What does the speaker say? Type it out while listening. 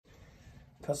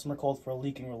Customer called for a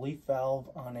leaking relief valve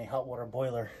on a hot water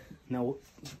boiler. Now,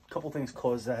 a couple things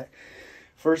cause that.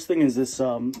 First thing is this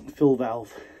fill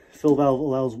valve. Fill valve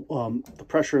allows the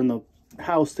pressure in the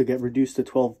house to get reduced to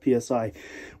 12 psi.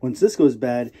 Once this goes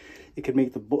bad, it could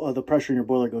make the pressure in your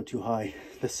boiler go too high.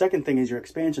 The second thing is your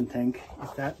expansion tank.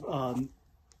 If that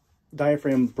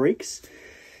diaphragm breaks,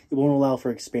 it won't allow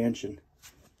for expansion.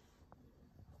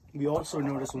 We also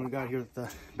noticed when we got here that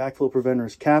the backflow preventer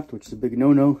is capped, which is a big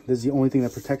no-no. This is the only thing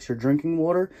that protects your drinking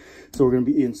water. So we're going to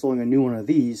be installing a new one of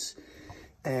these.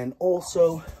 And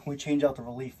also, we change out the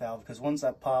relief valve, because once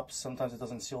that pops, sometimes it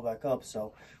doesn't seal back up,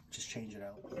 so just change it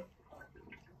out.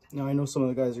 Now, I know some of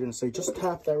the guys are going to say, just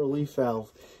tap that relief valve.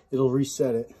 It'll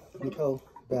reset it. Look how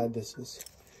bad this is.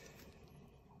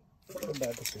 Look how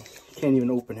bad this is. You can't even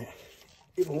open it.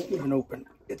 It won't even open.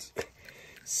 It's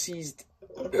seized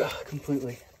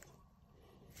completely.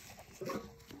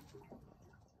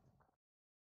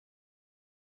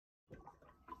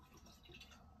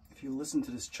 If you listen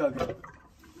to this chugging,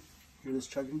 hear this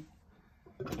chugging?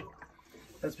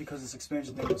 That's because this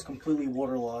expansion thing is completely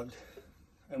waterlogged.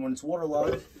 And when it's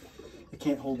waterlogged, it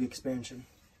can't hold the expansion.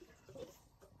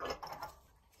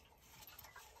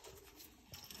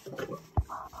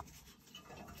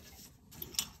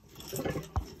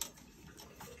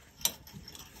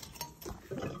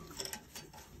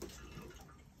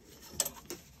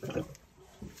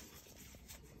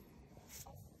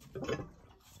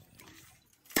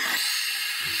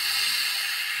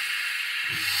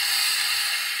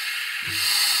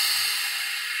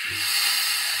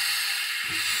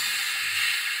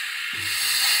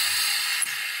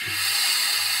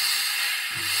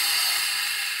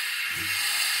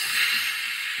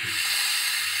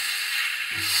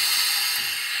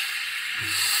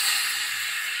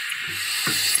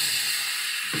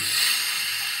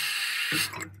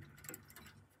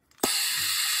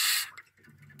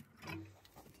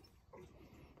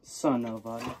 Son of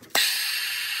a...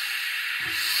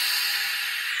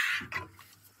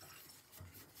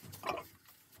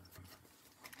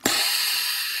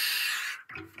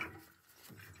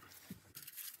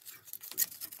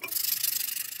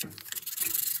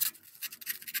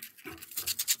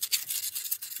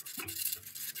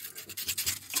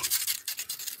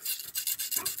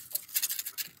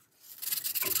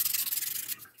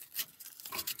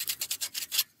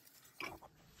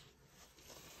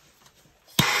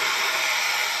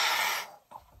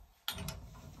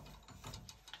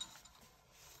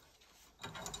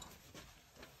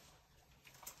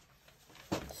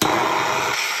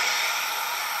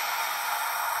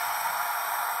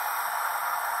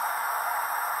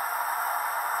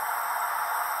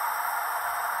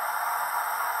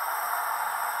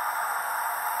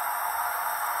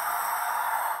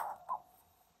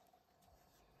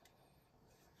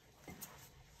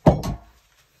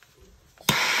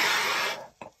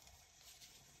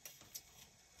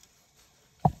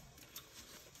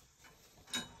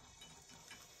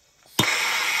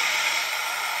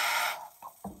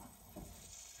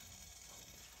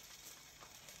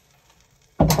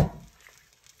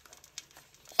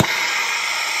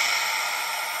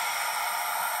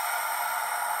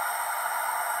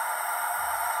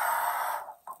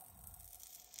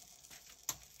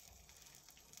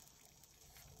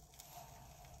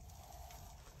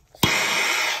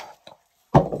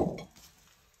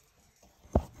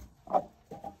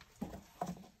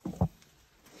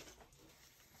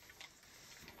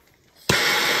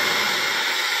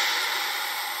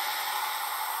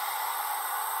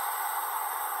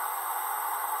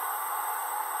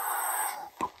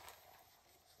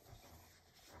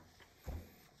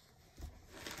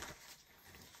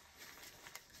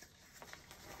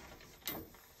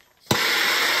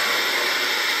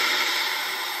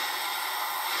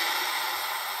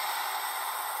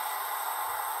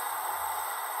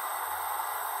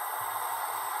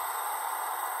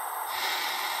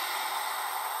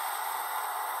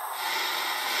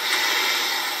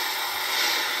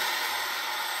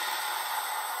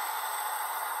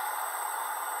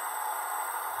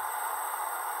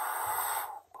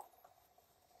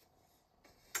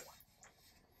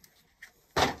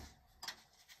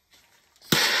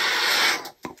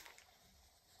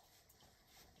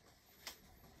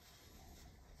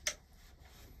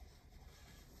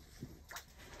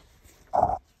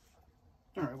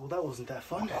 Well, that wasn't that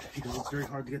fun because it's very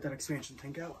hard to get that expansion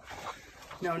tank out.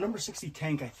 Now, a number 60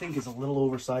 tank, I think, is a little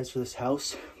oversized for this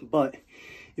house, but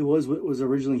it was what was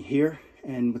originally here.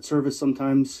 And with service,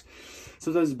 sometimes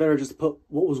it's better just to put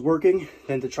what was working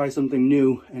than to try something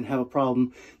new and have a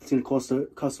problem that's going to cost the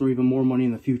customer even more money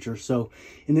in the future. So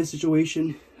in this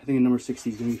situation, I think a number 60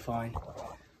 is going to be fine.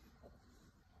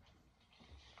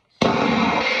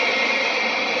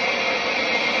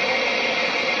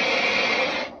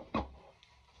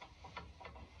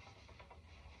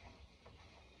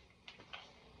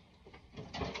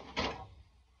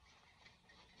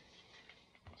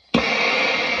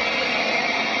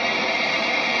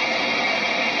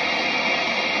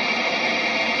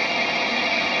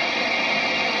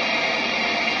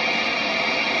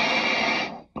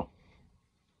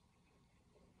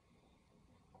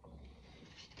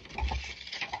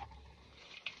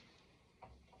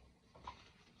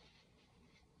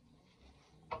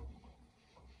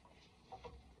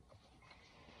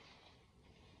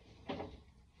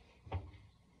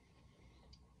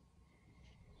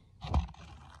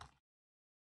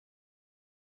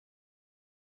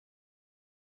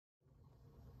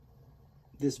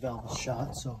 this valve is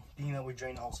shot, so being that we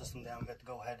drained the whole system down, we got to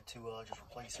go ahead to just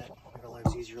replace it. Make our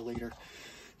lives easier later.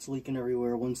 It's leaking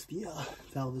everywhere once the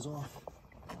valve is off.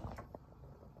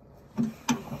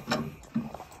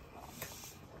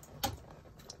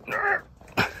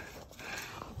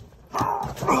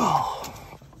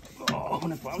 Oh,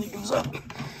 when it finally comes up,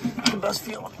 the best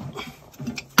feeling.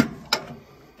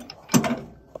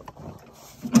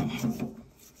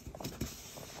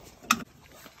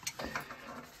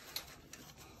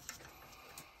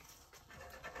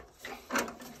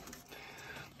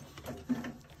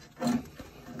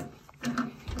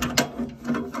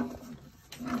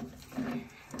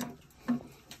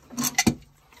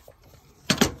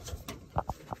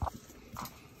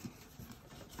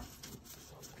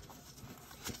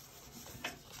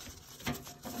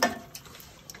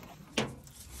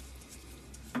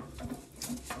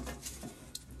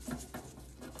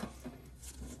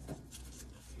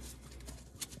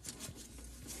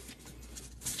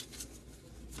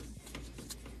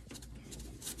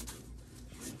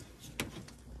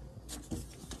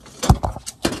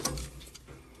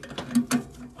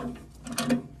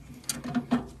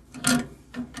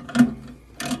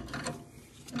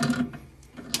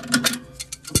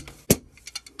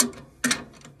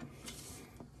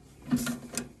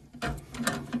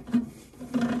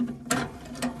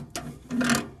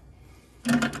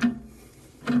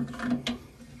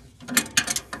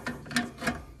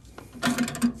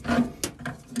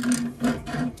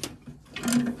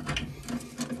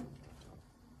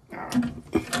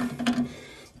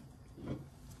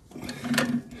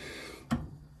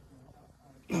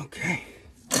 Okay.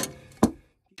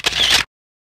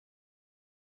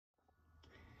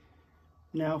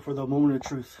 Now for the moment of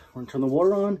truth. We're gonna turn the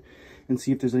water on and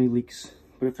see if there's any leaks.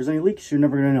 But if there's any leaks, you're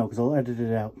never gonna know because I'll edit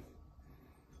it out.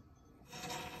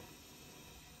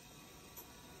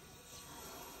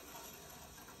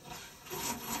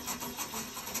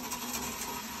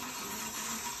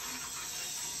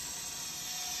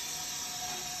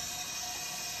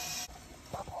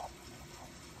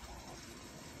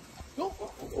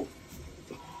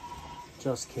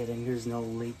 Just kidding, there's no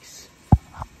leaks.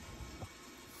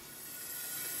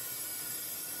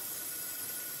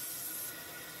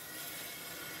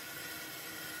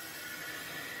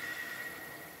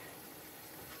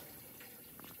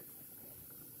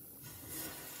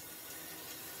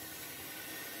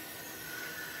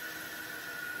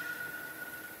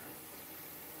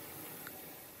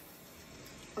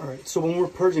 All right, so when we're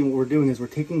purging, what we're doing is we're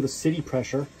taking the city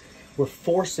pressure, we're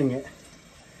forcing it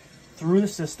through the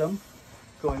system,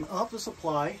 going up the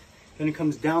supply, then it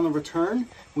comes down the return.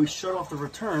 We shut off the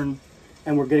return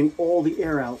and we're getting all the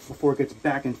air out before it gets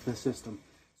back into the system.